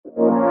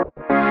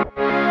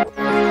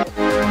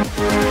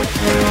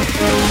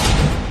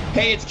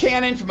everybody. It's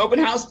Cannon from Open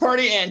House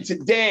Party. And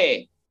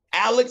today,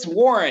 Alex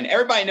Warren.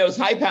 Everybody knows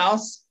Hype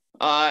House.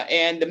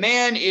 And the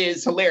man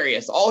is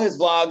hilarious. All his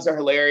vlogs are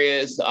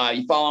hilarious.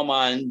 You follow him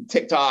on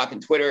TikTok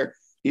and Twitter.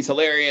 He's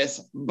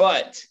hilarious.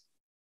 But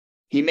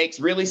he makes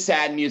really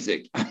sad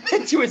music. I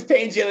went to his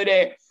page the other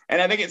day,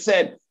 and I think it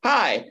said,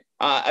 hi.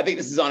 I think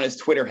this is on his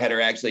Twitter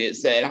header, actually. It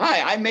said,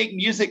 hi, I make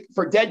music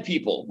for dead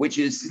people, which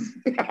is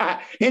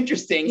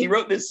interesting. He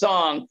wrote this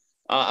song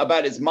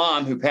about his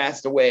mom who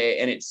passed away,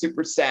 and it's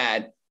super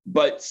sad,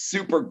 but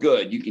super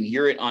good. You can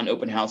hear it on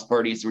Open House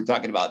Parties. So we're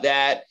talking about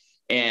that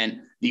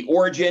and the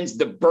origins,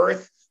 the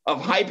birth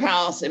of Hype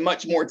House, and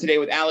much more today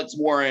with Alex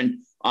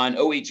Warren on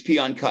OHP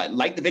Uncut.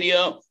 Like the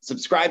video,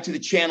 subscribe to the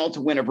channel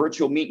to win a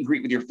virtual meet and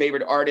greet with your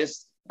favorite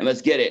artist, and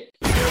let's get it.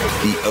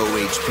 The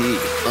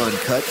OHP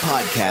Uncut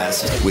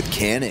Podcast with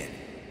Cannon.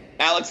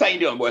 Alex, how you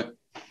doing, boy?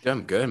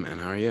 I'm good, man.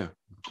 How are you?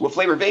 What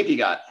flavor vape you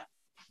got?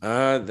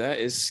 That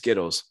is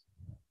Skittles.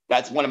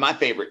 That's one of my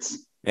favorites.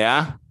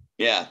 Yeah?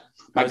 Yeah.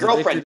 My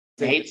girlfriend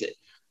hates it.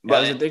 But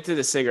I was addicted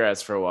to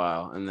cigarettes for a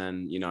while, and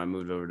then, I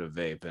moved over to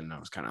vape, and I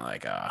was kind of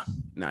like,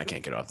 no, I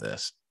can't get off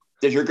this.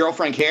 Does your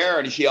girlfriend care,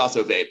 or does she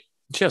also vape?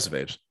 She also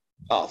vapes.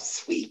 Oh,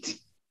 sweet.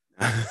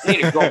 I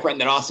need a girlfriend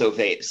that also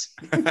vapes.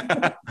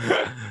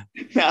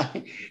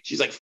 She's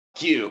like,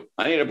 fuck you.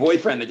 I need a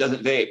boyfriend that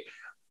doesn't vape.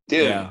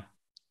 Dude, yeah.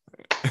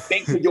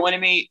 Thanks for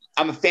joining me.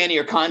 I'm a fan of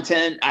your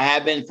content. I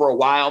have been for a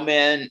while,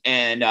 man.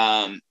 And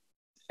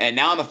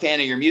now I'm a fan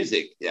of your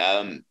music.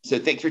 So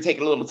thanks for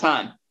taking a little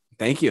time.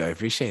 Thank you. I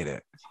appreciate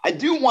it. I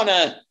do want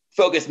to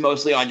focus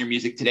mostly on your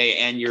music today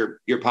and your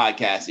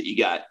podcast that you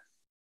got.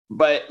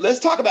 But let's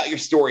talk about your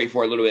story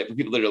for a little bit for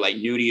people that are like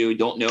new to you,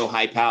 don't know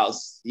Hype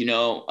House,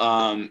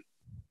 don't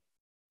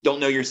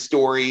know your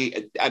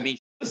story. I mean,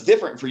 it was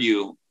different for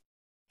you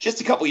just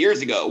a couple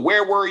years ago.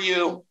 Where were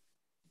you?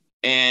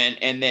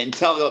 And then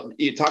talk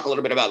a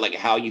little bit about like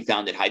how you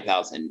founded Hype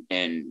House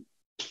and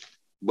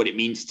what it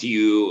means to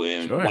you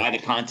and why the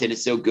content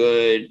is so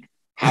good,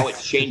 how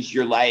it's changed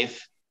your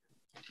life.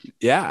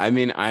 Yeah, I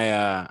mean,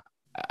 I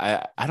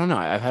don't know.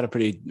 I've had a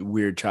pretty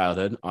weird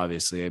childhood.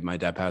 Obviously, my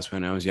dad passed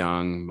when I was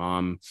young.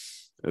 Mom,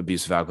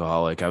 abusive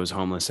alcoholic. I was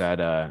homeless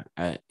at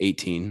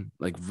 18,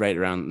 like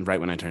right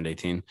when I turned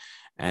 18,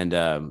 and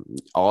I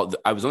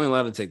was only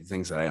allowed to take the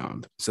things that I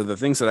owned. So the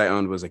things that I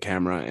owned was a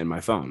camera and my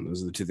phone.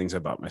 Those are the two things I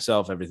bought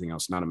myself. Everything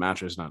else, not a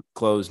mattress, not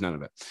clothes, none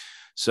of it.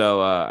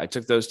 So I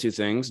took those two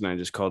things and I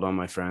just called all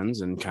my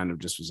friends and kind of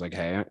just was like,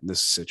 hey,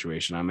 this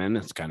situation I'm in,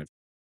 it's kind of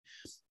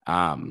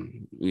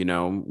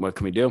what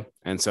can we do?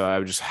 And so I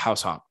would just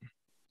house hop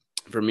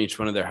from each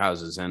one of their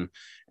houses,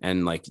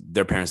 and like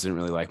their parents didn't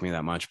really like me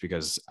that much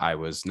because I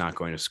was not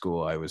going to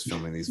school. I was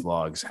filming these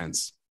vlogs,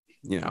 hence,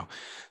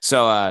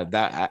 so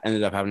that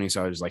ended up happening.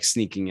 So I was like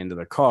sneaking into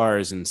their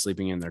cars and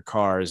sleeping in their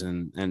cars.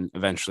 And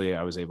eventually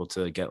I was able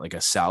to get like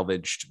a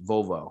salvaged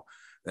Volvo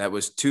that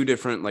was two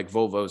different like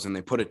Volvos, and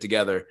they put it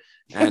together,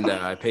 and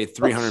I paid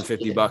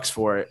 $350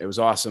 for it. It was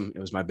awesome. It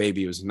was my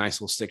baby. It was a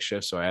nice little stick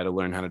shift. So I had to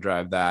learn how to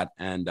drive that.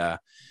 And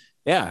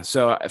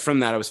so from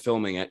that, I was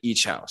filming at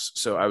each house.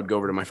 So I would go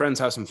over to my friend's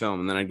house and film,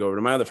 and then I'd go over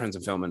to my other friends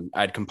and film, and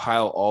I'd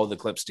compile all the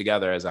clips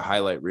together as a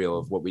highlight reel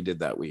of what we did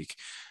that week.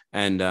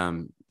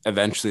 And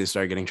eventually it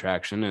started getting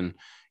traction, and,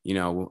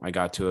 I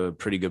got to a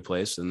pretty good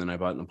place, and then I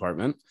bought an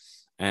apartment.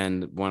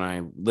 And when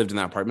I lived in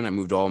that apartment, I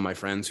moved all of my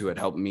friends who had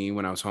helped me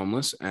when I was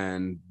homeless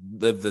and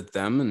lived with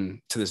them. And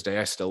to this day,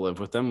 I still live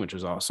with them, which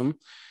is awesome.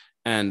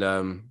 And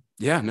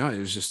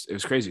it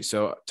was crazy.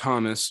 So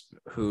Thomas,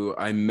 who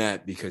I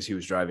met because he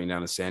was driving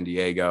down to San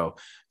Diego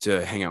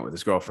to hang out with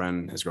his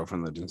girlfriend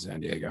lived in San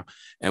Diego.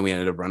 And we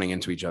ended up running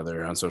into each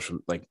other on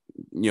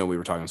we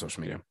were talking on social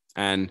media.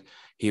 And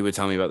he would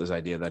tell me about this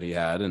idea that he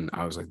had. And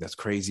I was like, that's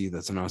crazy.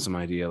 That's an awesome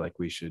idea. Like,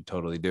 we should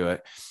totally do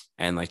it.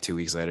 And like 2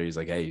 weeks later, he's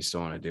like, hey, you still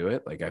want to do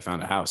it? Like, I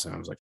found a house. And I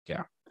was like,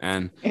 yeah.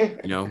 And,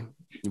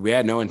 we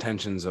had no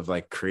intentions of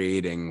like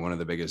creating one of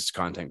the biggest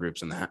content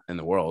groups in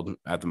the world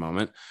at the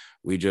moment.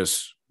 We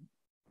just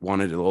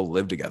wanted to all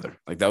live together.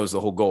 Like, that was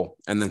the whole goal.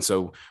 And then,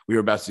 so we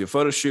were about to do a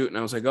photo shoot, and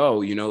I was like, oh,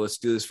 let's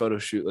do this photo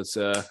shoot. Let's,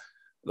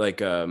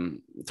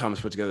 Thomas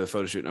put together the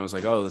photo shoot, and I was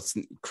like, oh, let's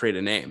create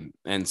a name.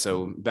 And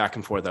so back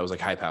and forth, I was like,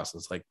 Hype House.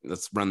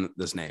 Let's run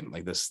this name.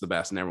 Like, this is the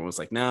best. And everyone was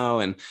like, no.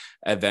 And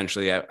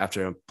eventually,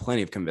 after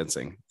plenty of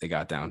convincing, they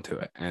got down to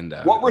it. And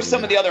what were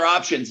some of the other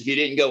options if you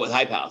didn't go with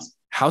Hype House?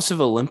 House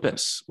of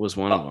Olympus was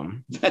one of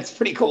them. That's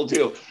pretty cool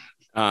too.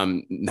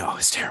 No,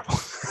 it's terrible.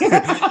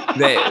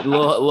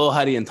 Lil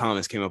Huddy and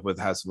Thomas came up with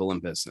House of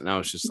Olympus, and I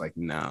was just like,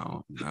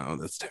 no,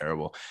 that's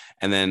terrible.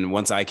 And then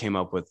once I came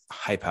up with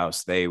Hype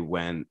House, they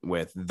went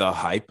with The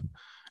Hype,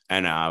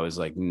 and I was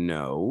like,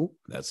 no,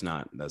 that's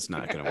not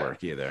going to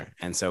work either.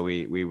 And so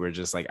we were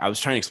just like, I was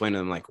trying to explain to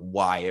them like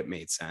why it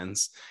made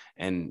sense,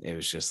 and it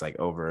was just like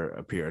over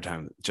a period of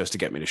time just to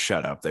get me to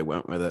shut up. They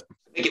went with it.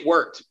 I think it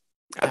worked.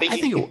 I think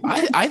it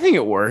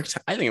worked.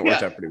 I think it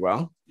worked out pretty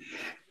well.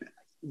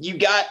 You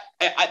got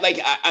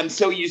I'm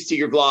so used to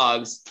your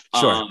vlogs,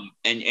 sure.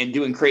 and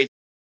doing crazy,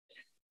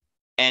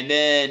 and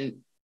then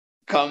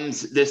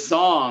comes this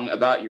song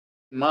about your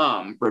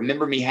Mom,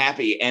 Remember Me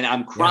Happy, and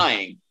I'm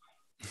crying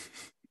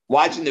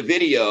watching the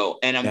video,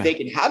 and I'm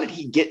thinking, how did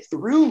he get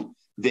through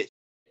this?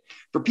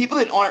 For people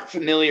that aren't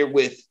familiar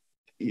with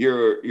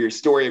your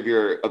story of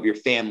your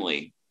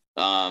family,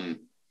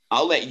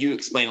 I'll let you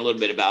explain a little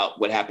bit about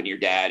what happened to your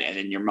dad and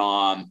then your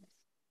mom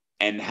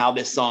and how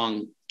this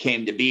song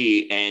came to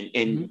be.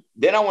 And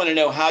then I want to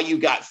know how you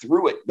got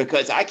through it,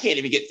 because I can't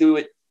even get through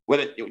it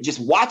with just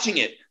watching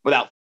it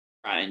without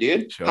crying,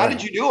 dude. Sure. How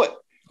did you do it?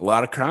 A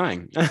lot of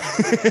crying.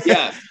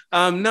 Yeah.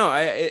 No,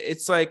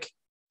 it's like,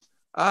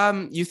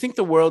 you think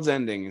the world's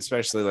ending,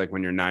 especially like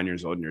when you're 9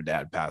 years old and your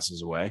dad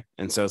passes away.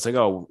 And so it's like,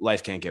 oh,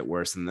 life can't get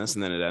worse than this.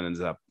 And then it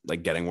ends up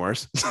like getting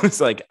worse. So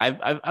it's like, I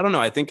don't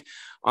know. I think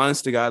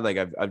honest to God, like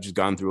I've just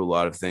gone through a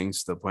lot of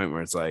things to the point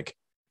where it's like,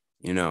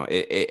 you know,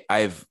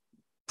 I've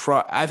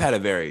had a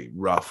very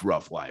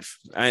rough life,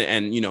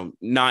 and you know,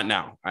 not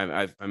now.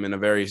 I'm in a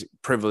very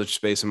privileged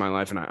space in my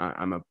life, and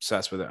I'm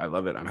obsessed with it. I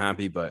love it. I'm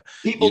happy, but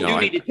people do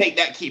need to take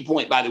that key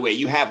point. By the way,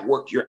 you have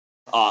worked your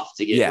off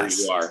to get where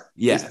you are.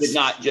 Yes, this did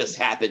not just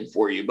happen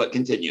for you. But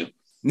continue.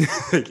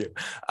 Thank you.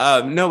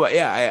 No, but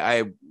yeah,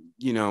 I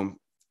you know,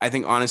 I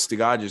think honest to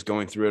God, just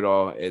going through it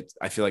all,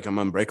 I feel like I'm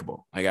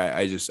unbreakable. Like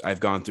I've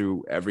gone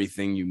through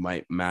everything you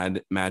might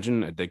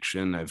imagine,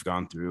 addiction. I've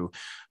gone through,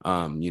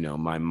 you know,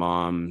 my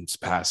mom's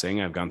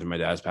passing. I've gone through my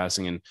dad's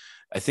passing. And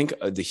I think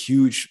the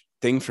huge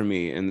thing for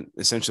me, and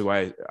essentially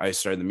why I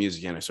started the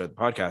music and I started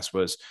the podcast,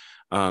 was,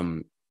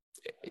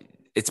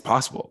 it's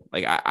possible.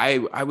 Like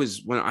I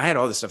was, when I had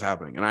all this stuff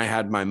happening and I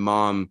had my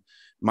mom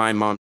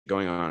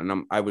going on,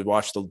 and I would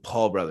watch the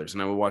Paul brothers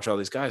and I would watch all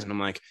these guys, and I'm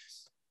like,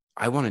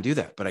 I want to do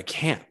that, but I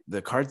can't.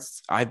 The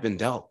cards I've been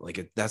dealt,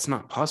 like that's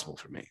not possible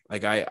for me.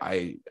 Like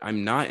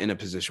I'm not in a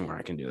position where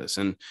I can do this.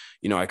 And,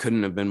 you know, I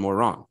couldn't have been more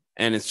wrong.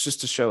 And it's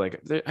just to show,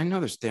 like, I know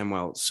there's damn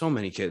well so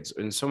many kids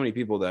and so many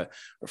people that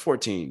are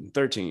 14,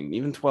 13,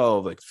 even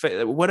 12, like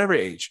whatever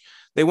age,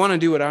 they want to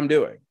do what I'm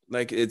doing.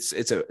 Like it's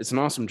an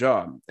awesome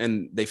job,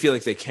 and they feel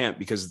like they can't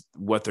because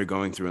what they're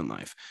going through in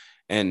life.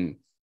 And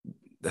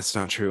that's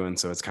not true. And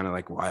so it's kind of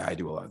like why I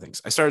do a lot of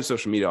things. I started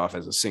social media off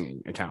as a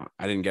singing account.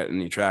 I didn't get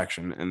any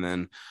traction, and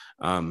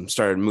then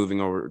started moving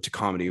over to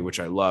comedy,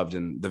 which I loved.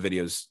 And the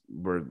videos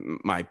were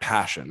my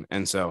passion.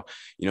 And so,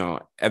 you know,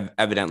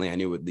 evidently I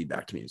knew it would lead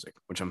back to music,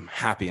 which I'm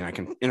happy. And I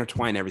can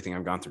intertwine everything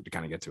I've gone through to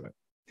kind of get to it.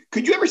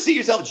 Could you ever see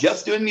yourself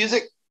just doing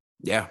music?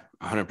 Yeah,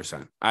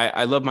 100%.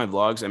 I love my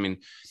vlogs. I mean,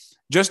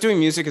 just doing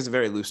music is a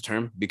very loose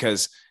term,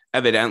 because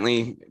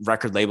evidently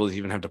record labels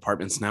even have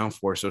departments now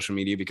for social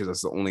media, because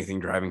that's the only thing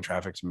driving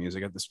traffic to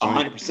music at this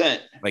point. 100%.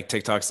 Like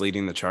TikTok's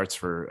leading the charts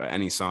for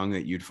any song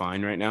that you'd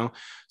find right now.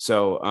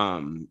 So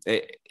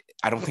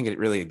I don't think it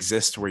really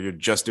exists where you're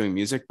just doing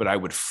music, but I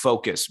would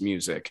focus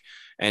music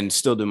and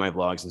still do my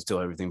vlogs and still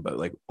everything, but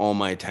like all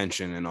my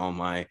attention and all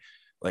my,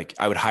 like,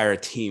 I would hire a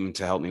team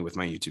to help me with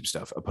my YouTube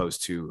stuff,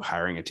 opposed to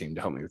hiring a team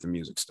to help me with the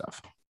music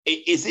stuff.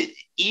 Is it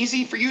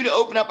easy for you to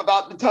open up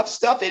about the tough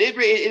stuff? It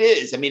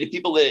is. I mean, if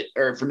people that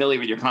are familiar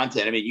with your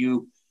content, I mean,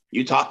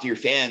 you talk to your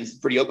fans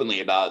pretty openly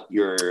about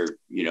your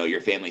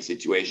family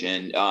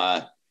situation.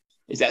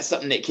 Is that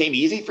something that came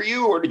easy for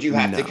you, or did you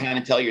have to kind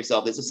of tell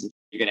yourself this is something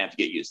you're going to have to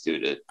get used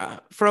to?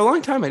 For a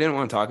long time, I didn't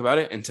want to talk about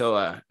it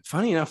until,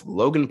 funny enough,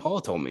 Logan Paul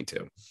told me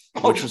to.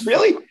 Which was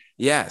really?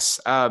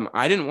 Yes.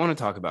 I didn't want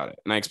to talk about it.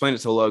 And I explained it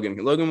to Logan.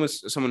 Logan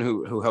was someone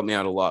who helped me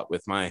out a lot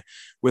with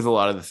a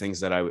lot of the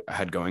things that I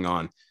had going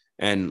on.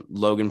 And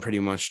Logan pretty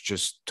much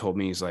just told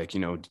me, he's like, you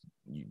know,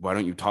 why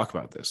don't you talk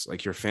about this?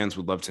 Like, your fans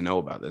would love to know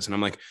about this. And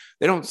I'm like,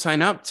 they don't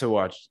sign up to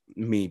watch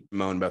me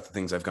moan about the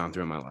things I've gone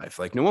through in my life.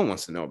 Like, no one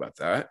wants to know about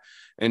that.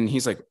 And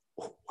he's like,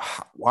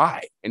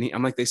 why? And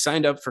I'm like, they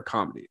signed up for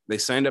comedy. They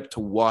signed up to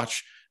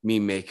watch me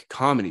make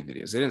comedy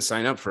videos. They didn't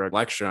sign up for a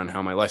lecture on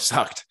how my life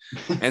sucked.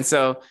 And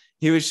so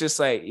he was just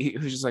like,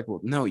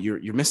 well, no,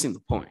 you're missing the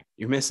point.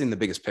 You're missing the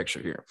biggest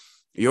picture here.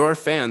 Your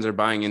fans are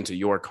buying into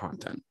your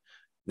content.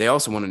 They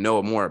also want to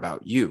know more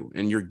about you,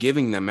 and you're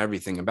giving them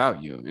everything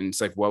about you. And it's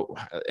like, what?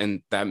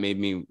 And that made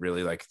me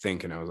really like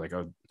think. And I was like,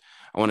 oh,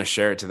 I want to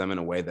share it to them in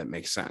a way that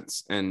makes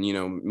sense. And, you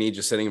know, me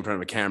just sitting in front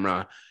of a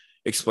camera,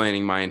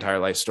 explaining my entire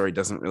life story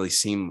doesn't really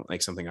seem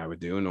like something I would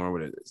do, nor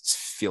would it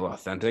feel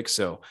authentic.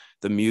 So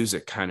the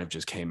music kind of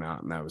just came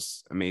out, and that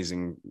was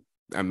amazing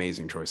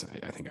choice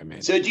I think I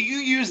made. So do you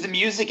use the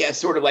music as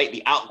sort of like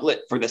the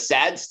outlet for the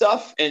sad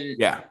stuff? And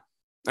yeah,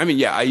 I mean,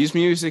 yeah, I use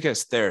music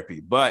as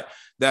therapy, but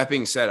that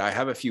being said, I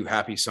have a few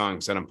happy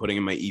songs that I'm putting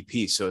in my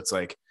EP. So it's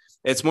like,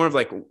 it's more of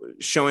like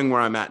showing where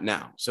I'm at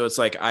now. So it's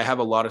like, I have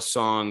a lot of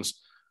songs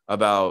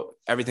about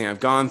everything I've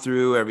gone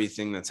through,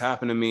 everything that's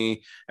happened to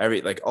me,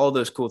 like all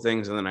those cool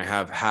things. And then I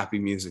have happy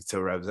music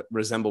to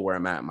resemble where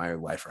I'm at in my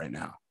life right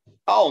now.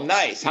 Oh,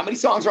 nice. How many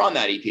songs are on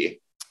that EP?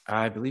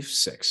 I believe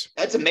 6.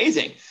 That's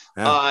amazing.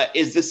 Yeah.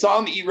 Is the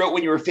song that you wrote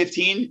when you were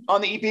 15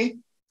 on the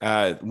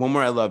EP? One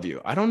More I Love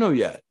You. I don't know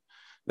yet.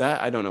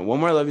 That I don't know. One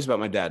More I Love You is about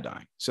my dad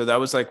dying. So that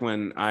was like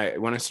when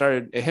I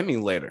started, it hit me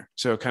later.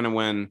 So kind of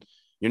when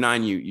you're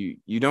 9,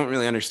 you don't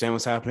really understand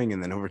what's happening.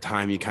 And then over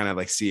time, you kind of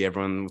like see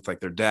everyone with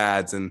like their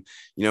dads, and,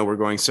 you know, we're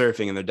going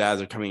surfing and their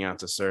dads are coming out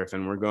to surf,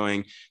 and we're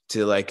going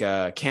to like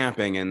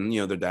camping, and,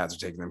 you know, their dads are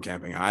taking them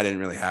camping. I didn't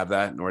really have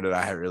that, nor did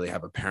I really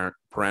have a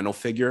parental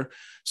figure.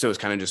 So it was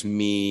kind of just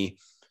me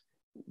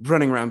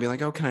running around being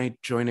like, oh, can I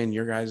join in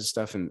your guys'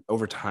 stuff? And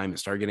over time, people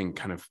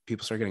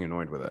started getting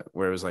annoyed with it,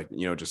 where it was like,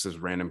 you know, just this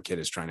random kid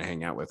is trying to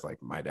hang out with like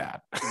my dad.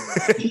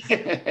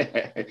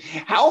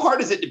 How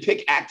hard is it to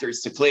pick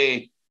actors to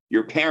play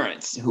your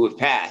parents who have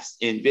passed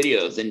in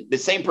videos? And the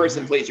same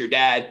person plays your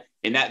dad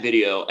in that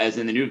video as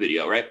in the new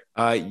video, right?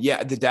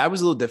 Yeah, the dad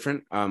was a little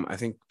different. I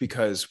think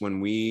because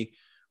when we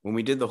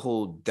did the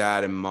whole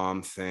dad and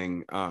mom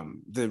thing,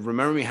 the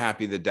Remember Me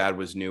Happy, the dad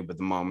was new, but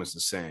the mom was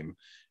the same.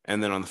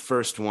 And then on the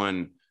first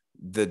one,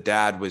 the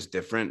dad was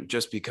different,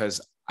 just because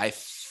I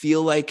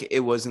feel like it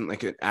wasn't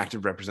like an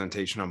active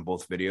representation on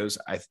both videos.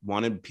 I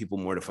wanted people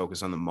more to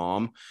focus on the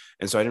mom.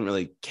 And so I didn't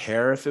really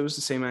care if it was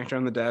the same actor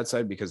on the dad's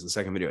side, because the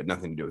second video had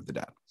nothing to do with the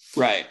dad.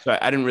 Right. So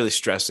I didn't really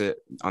stress it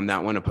on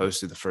that one opposed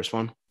to the first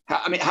one.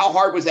 How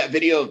hard was that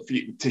video for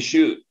you to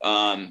shoot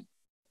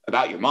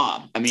about your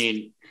mom? I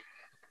mean,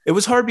 it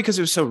was hard because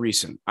it was so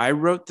recent. I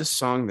wrote the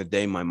song the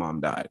day my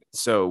mom died.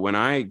 So when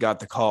I got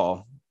the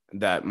call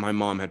that my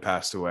mom had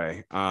passed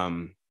away,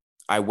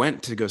 I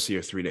went to go see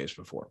her 3 days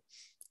before.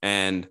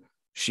 And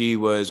she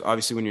was,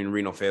 obviously when you're in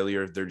renal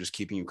failure, they're just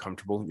keeping you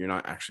comfortable. You're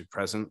not actually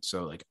present.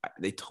 So like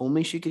they told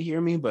me she could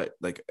hear me, but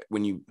like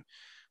when you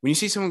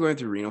see someone going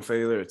through renal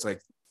failure, it's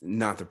like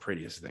not the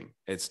prettiest thing.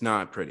 It's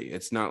not pretty.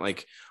 It's not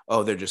like,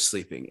 oh, they're just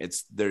sleeping.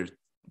 It's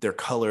their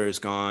color is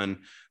gone.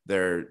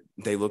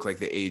 They look like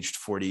they aged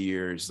 40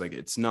 years. Like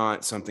it's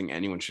not something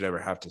anyone should ever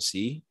have to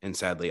see. And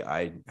sadly,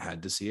 I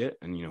had to see it.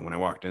 And, you know, when I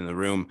walked in the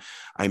room,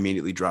 I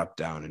immediately dropped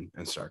down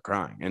and started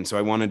crying. And so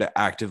I wanted to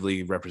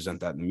actively represent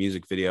that in the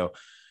music video.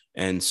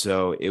 And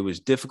so it was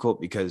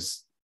difficult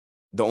because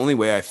the only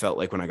way I felt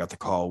like when I got the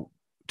call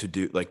to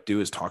do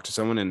is talk to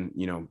someone, and,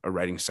 you know, a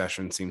writing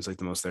session seems like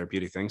the most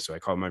therapeutic thing. So I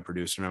called my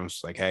producer and I was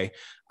like, hey,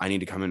 I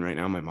need to come in right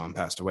now. My mom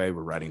passed away.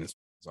 We're writing this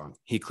song.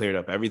 He cleared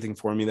up everything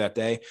for me that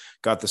day,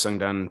 got the song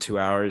done in 2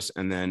 hours,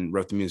 and then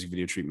wrote the music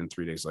video treatment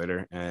 3 days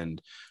later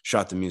and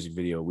shot the music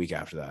video a week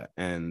after that.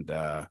 And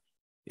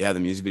yeah, the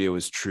music video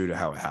was true to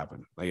how it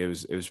happened. Like it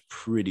was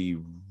pretty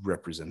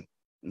representative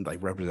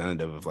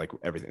of like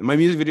everything. My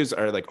music videos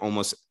are like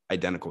almost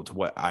identical to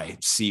what I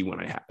see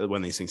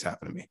when these things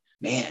happen to me.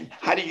 Man,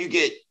 how did you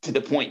get to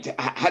the point?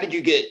 How did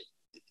you get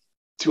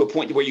to a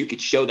point where you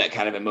could show that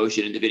kind of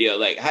emotion in the video?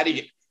 Like,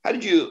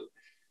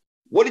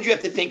 what did you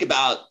have to think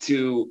about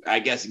to, I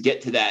guess,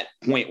 get to that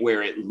point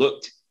where it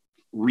looked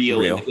real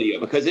in the video?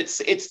 Because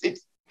it's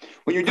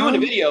when you're doing a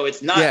video,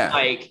 it's not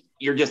like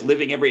you're just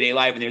living everyday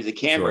life and there's a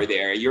camera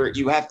there.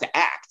 You have to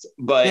act,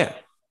 but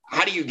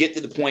how do you get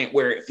to the point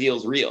where it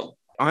feels real?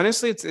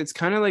 Honestly, it's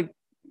kind of like,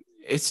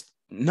 it's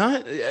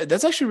not,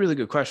 that's actually a really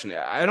good question.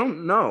 I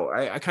don't know.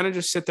 I kind of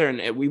just sit there,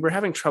 and we were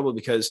having trouble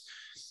because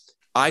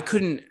I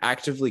couldn't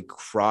actively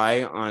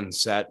cry on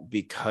set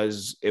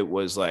because it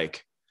was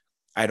like,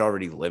 I'd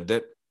already lived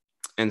it.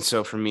 And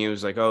so for me, it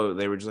was like, oh,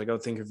 they were just like, oh,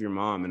 think of your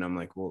mom. And I'm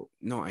like, well,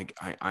 no,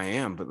 I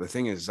am. But the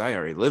thing is, I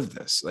already lived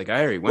this. Like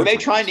I already went. Were they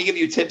trying to give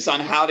you tips on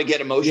how to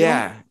get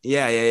emotional?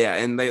 Yeah.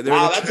 And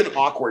that's an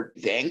awkward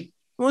thing.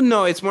 Well,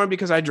 no, it's more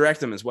because I direct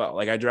them as well.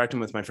 Like I direct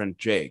them with my friend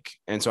Jake.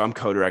 And so I'm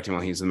co-directing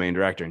while he's the main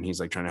director, and he's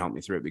like trying to help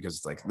me through it, because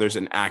it's like, there's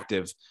an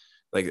active,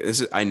 like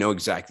I know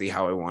exactly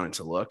how I want it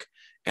to look.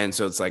 And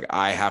so it's like,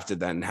 I have to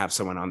then have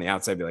someone on the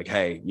outside be like,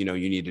 hey, you know,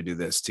 you need to do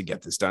this to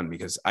get this done,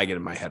 because I get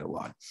in my head a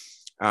lot.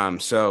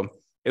 So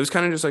it was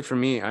kind of just like, for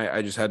me,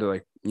 I just had to,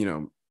 like, you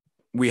know,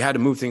 we had to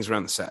move things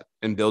around the set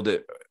and build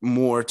it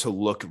more to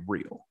look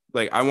real.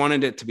 Like I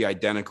wanted it to be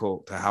identical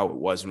to how it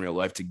was in real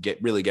life to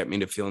really get me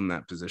to feel in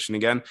that position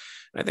again.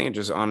 And I think it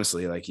just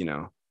honestly, like, you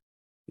know,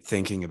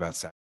 thinking about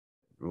that,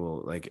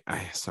 well, like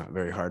it's not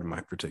very hard in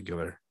my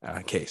particular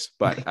case,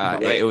 but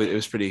it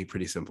was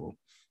pretty simple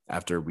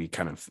after we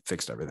kind of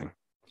fixed everything.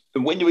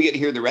 When do we get to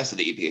hear the rest of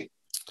the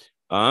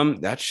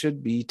EP? That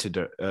should be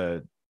to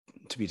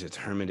be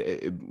determined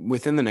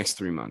within the next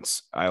 3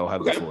 months. I'll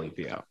have the full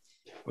EP out,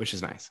 which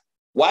is nice.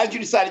 Why did you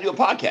decide to do a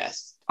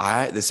podcast?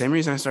 The same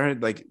reason I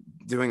started like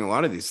doing a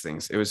lot of these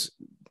things. It was,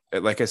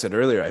 like I said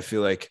earlier, I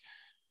feel like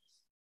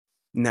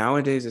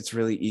nowadays it's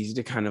really easy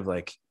to kind of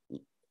like,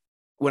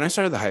 when I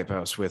started the Hype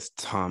House with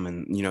Tom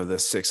and, you know, the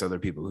 6 other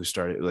people who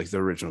started, like the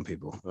original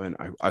people, and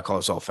I call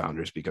us all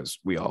founders because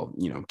we all,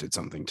 you know, did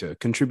something to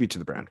contribute to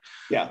the brand.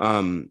 Yeah.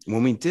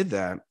 When we did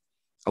that,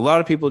 a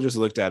lot of people just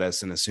looked at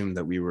us and assumed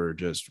that we were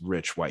just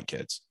rich white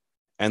kids.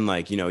 And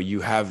like, you know,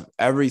 you have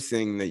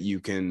everything that you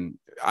can,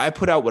 I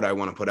put out what I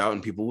want to put out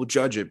and people will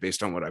judge it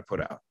based on what I put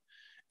out.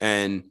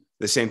 And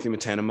the same thing with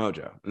Tana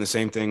Mojo, and the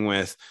same thing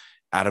with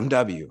Adam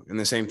W, and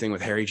the same thing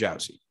with Harry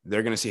Jowsey.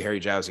 They're going to see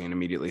Harry Jowsey and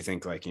immediately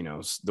think like, you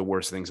know, the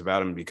worst things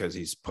about him because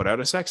he's put out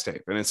a sex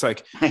tape. And it's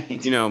like,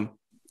 you know,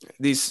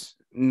 these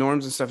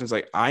norms and stuff. It's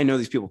like, I know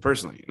these people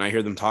personally, and I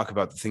hear them talk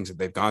about the things that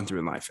they've gone through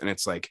in life. And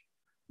it's like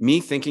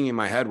me thinking in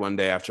my head one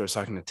day after I was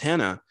talking to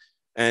Tana,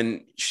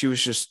 And she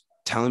was just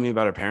telling me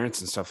about her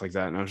parents and stuff like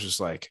that. And I was just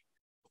like,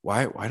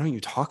 why don't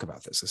you talk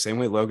about this? The same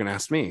way Logan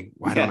asked me,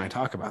 why don't I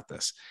talk about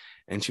this?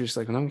 And she was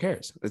like, no one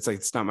cares. It's like,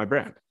 it's not my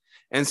brand.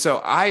 And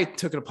so I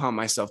took it upon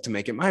myself to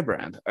make it my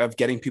brand of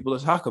getting people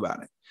to talk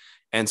about it.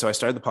 And so I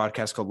started the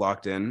podcast called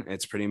Locked In.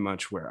 It's pretty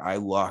much where I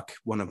lock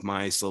one of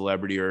my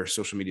celebrity or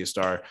social media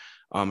star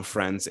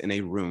friends in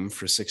a room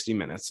for 60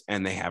 minutes,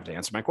 and they have to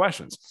answer my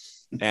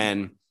questions.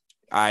 And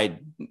I,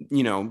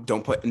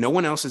 don't put, no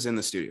one else is in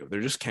the studio.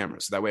 They're just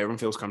cameras. So that way everyone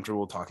feels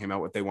comfortable talking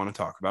about what they want to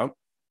talk about.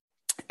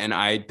 And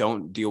I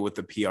don't deal with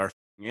the PR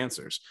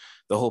answers,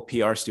 the whole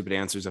PR stupid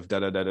answers of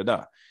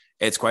da.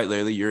 It's quite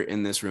literally, you're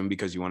in this room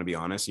because you want to be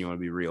honest, and you want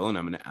to be real. And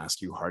I'm going to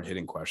ask you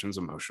hard-hitting questions,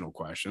 emotional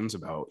questions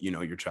about,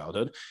 your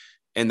childhood.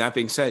 And that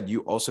being said, you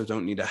also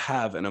don't need to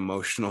have an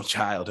emotional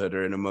childhood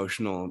or an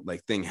emotional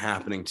thing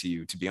happening to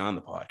you to be on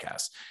the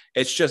podcast.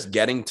 It's just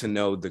getting to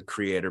know the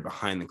creator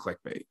behind the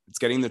clickbait. It's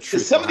getting the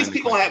truth. Some of these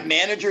people have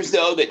managers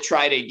though that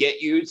try to get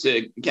you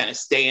to kind of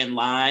stay in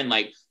line,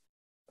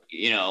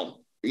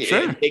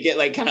 Sure. They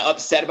get kind of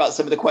upset about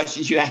some of the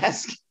questions you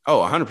ask. Oh,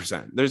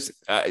 100%. There's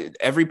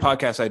every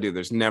podcast I do,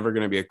 there's never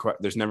going to be a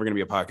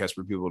podcast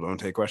where people don't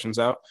take questions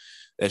out.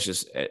 That's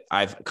just,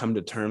 I've come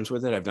to terms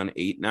with it. I've done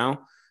 8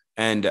 now.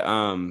 And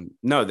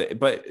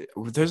but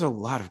there's a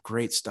lot of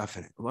great stuff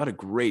in it, a lot of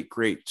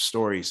great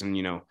stories. And,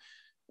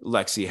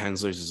 Lexi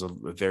Hensler's is a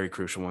very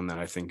crucial one that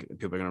I think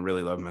people are going to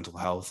really love, mental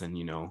health and,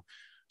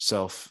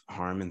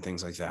 self-harm and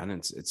things like that. And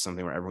it's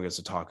something where everyone gets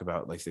to talk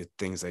about the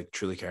things they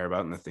truly care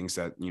about and the things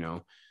that,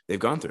 they've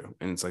gone through.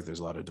 And it's there's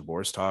a lot of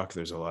divorce talk.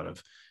 There's a lot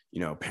of,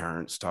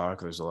 parents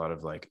talk. There's a lot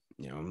of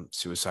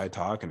suicide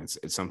talk. And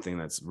it's something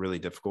that's really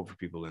difficult for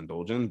people to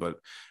indulge in. But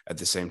at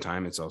the same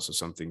time, it's also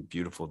something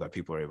beautiful that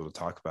people are able to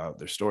talk about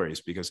their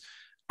stories, because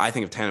I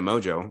think of Tana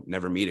Mongeau,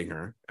 never meeting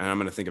her. And I'm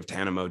going to think of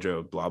Tana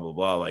Mongeau, blah, blah,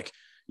 blah,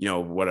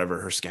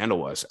 whatever her scandal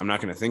was. I'm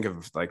not going to think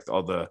of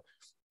all the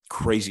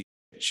crazy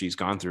she's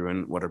gone through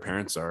and what her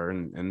parents are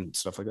and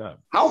stuff like that.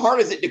 How hard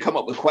is it to come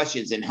up with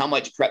questions, and how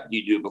much prep do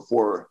you do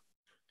before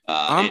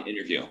an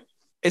interview?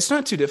 It's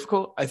not too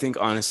difficult. I think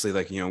honestly,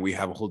 we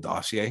have a whole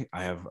dossier.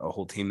 I have a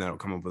whole team that will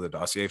come up with a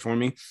dossier for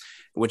me,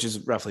 which is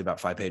roughly about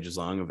 5 pages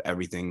long of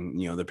everything,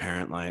 their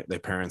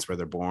parents, where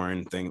they're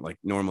born,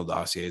 normal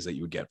dossiers that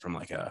you would get from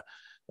an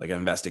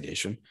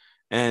investigation.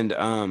 And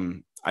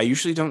I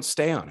usually don't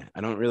stay on it.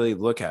 I don't really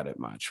look at it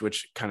much,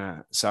 which kind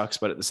of sucks.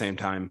 But at the same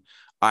time,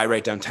 I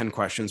write down 10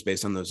 questions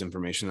based on those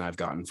information that I've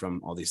gotten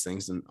from all these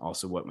things, and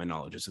also what my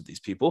knowledge is of these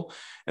people.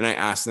 And I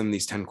ask them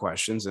these 10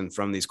 questions, and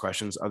from these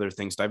questions, other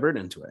things divert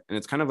into it. And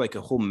it's kind of like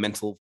a whole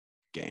mental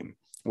game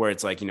where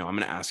it's I'm going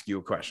to ask you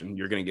a question.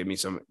 You're going to give me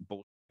some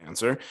bullshit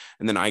answer.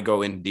 And then I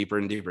go in deeper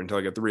and deeper until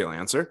I get the real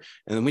answer.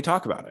 And then we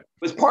talk about it.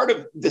 Was part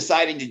of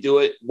deciding to do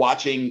it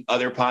watching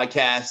other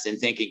podcasts and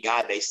thinking,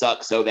 God, they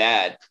suck so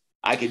bad,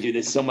 I could do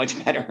this so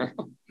much better?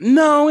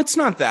 No, it's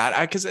not that.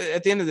 Because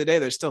at the end of the day,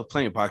 there's still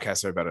plenty of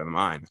podcasts that are better than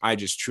mine. I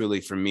just truly,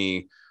 for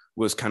me,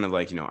 was kind of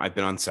I've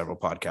been on several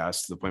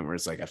podcasts to the point where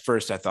it's at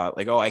first I thought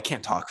oh, I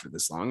can't talk for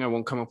this long. I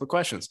won't come up with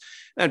questions.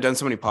 And I've done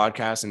so many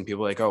podcasts, and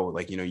people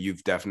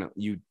you've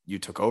definitely, you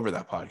took over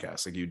that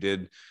podcast.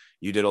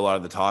 You did a lot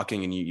of the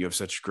talking, and you have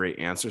such great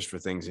answers for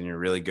things, and you're a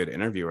really good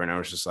interviewer. And I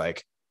was just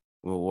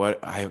well,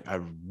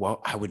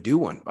 I would do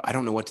one, but I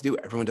don't know what to do.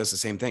 Everyone does the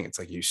same thing. It's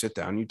you sit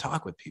down, you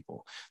talk with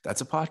people.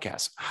 That's a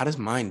podcast. How does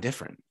mine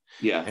different?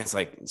 Yeah. And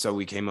it's so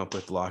we came up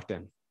with Locked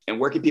In. And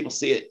where can people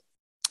see it?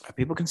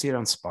 People can see it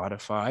on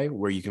Spotify,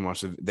 where you can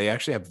watch they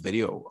actually have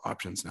video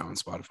options now on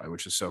Spotify,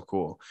 which is so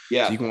cool.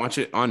 Yeah. So you can watch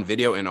it on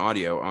video and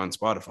audio on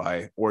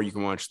Spotify, or you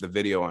can watch the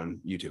video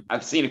on YouTube.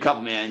 I've seen a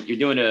couple, man. You're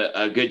doing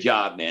a good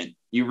job, man.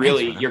 You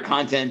really, Thanks, man. Your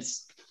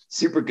content's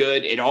super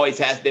good. It always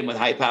has been with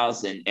Hype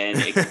House, and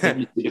it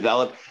continues to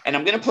develop. And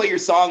I'm going to play your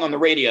song on the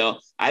radio.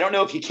 I don't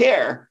know if you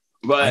care,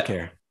 but I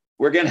care.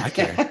 We're going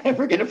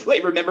to play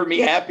Remember Me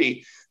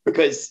Happy,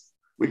 because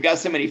we've got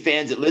so many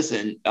fans that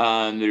listen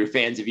that are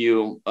fans of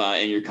you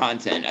and your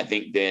content. I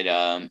think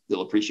that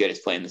they'll appreciate us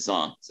playing the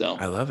song. So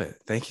I love it.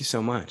 Thank you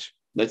so much.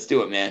 Let's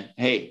do it, man.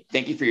 Hey,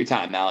 thank you for your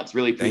time, Alex.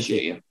 Really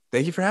appreciate you.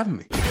 Thank you for having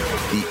me.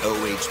 The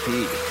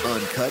OHP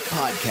Uncut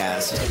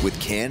Podcast with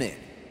Cannon.